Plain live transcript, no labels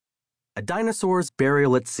A Dinosaur's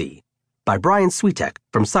Burial at Sea by Brian Switek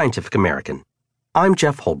from Scientific American. I'm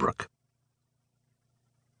Jeff Holbrook.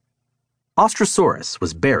 Ostrosaurus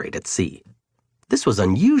was buried at sea. This was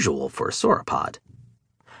unusual for a sauropod.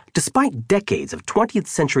 Despite decades of 20th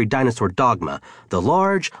century dinosaur dogma, the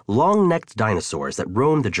large, long-necked dinosaurs that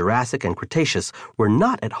roamed the Jurassic and Cretaceous were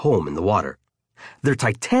not at home in the water. Their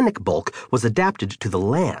titanic bulk was adapted to the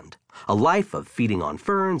land, a life of feeding on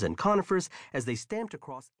ferns and conifers as they stamped across